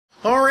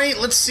Alright,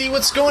 let's see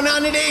what's going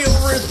on today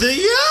over at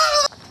the...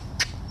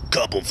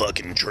 couple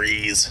fucking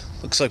trees.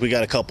 Looks like we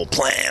got a couple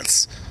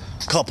plants.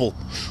 Couple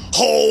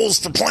holes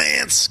for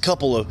plants.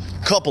 Couple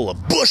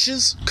of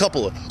bushes.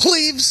 Couple of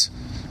leaves.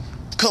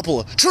 Couple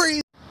of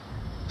trees.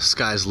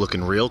 Sky's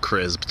looking real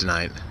crisp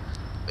tonight.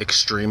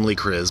 Extremely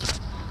crisp.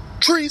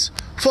 Trees.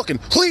 Fucking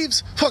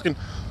leaves. Fucking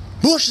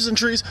bushes and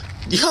trees.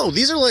 Yo,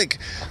 these are like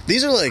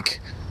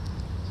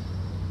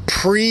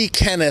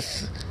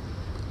pre-Kenneth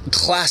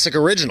classic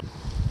original.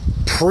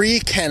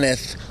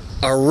 Pre-Kenneth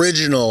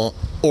original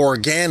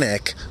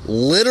organic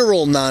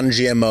literal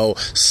non-GMO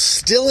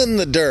still in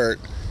the dirt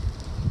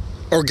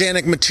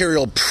organic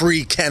material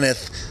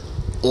pre-Kenneth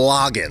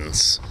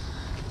logins,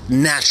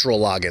 natural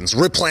logins,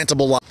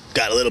 replantable logins.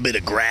 Got a little bit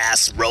of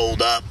grass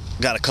rolled up,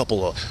 got a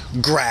couple of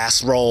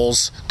grass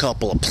rolls,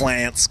 couple of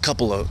plants,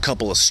 couple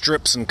of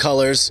strips and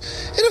colors,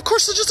 and of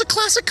course it's just a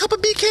classic cup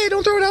of BK.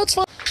 Don't throw it out, it's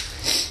fine.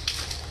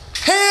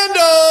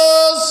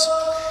 Handles!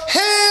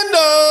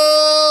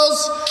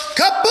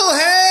 Couple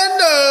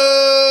handles!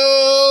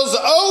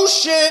 Oh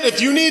shit,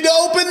 if you need to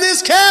open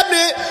this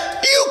cabinet,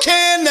 you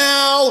can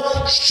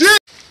now! Shit!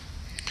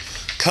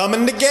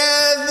 Coming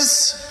together,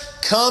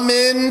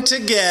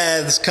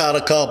 caught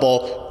a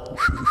couple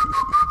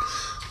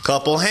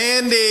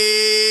handies.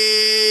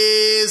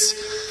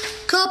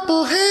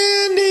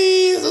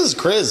 This is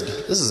crisp.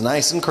 This is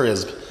nice and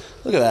crisp.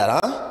 Look at that,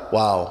 huh?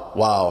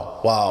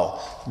 Wow.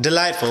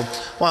 Delightful.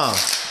 Wow.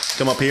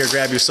 Come up here,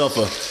 grab yourself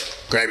a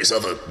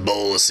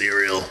bowl of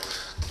cereal.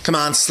 Come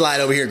on,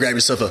 slide over here, grab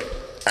yourself a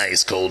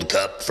ice cold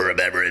cup for a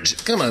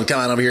beverage. Come on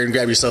over here and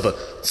grab yourself a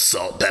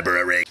salt, pepper,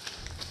 oregano.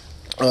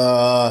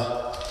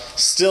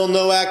 Still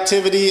no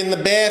activity in the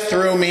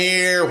bathroom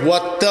here.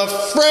 What the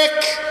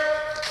frick?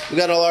 We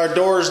got all our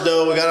doors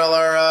though. We got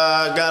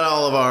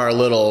all of our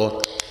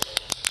little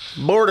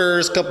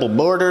borders, couple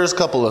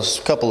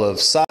of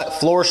side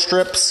floor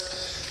strips.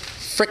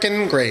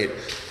 Frickin' great.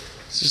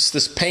 It's just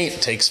this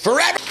paint takes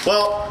forever.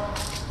 Well,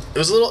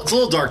 it's a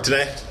little dark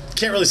today.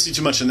 Can't really see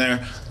too much in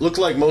there. Looked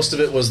like most of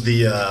it was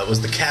the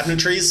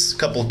cabinetries,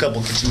 couple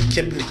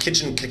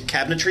kitchen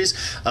cabinetries,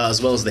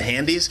 as well as the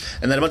handies,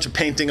 and then a bunch of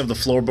painting of the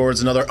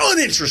floorboards and other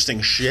uninteresting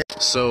shit.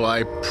 So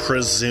I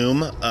presume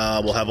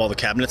we'll have all the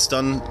cabinets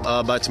done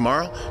by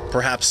tomorrow.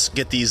 Perhaps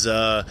get these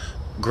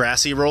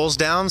grassy rolls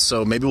down.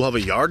 So maybe we'll have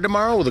a yard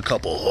tomorrow with a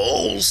couple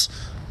holes,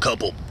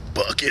 couple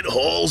bucket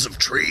holes of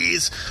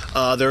trees.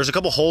 There's a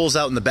couple holes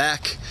out in the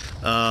back.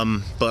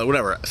 But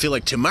whatever, I feel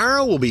like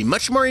tomorrow will be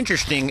much more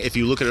interesting if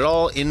you look at it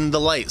all in the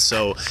light.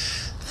 So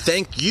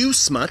thank you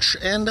so much,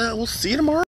 and we'll see you tomorrow.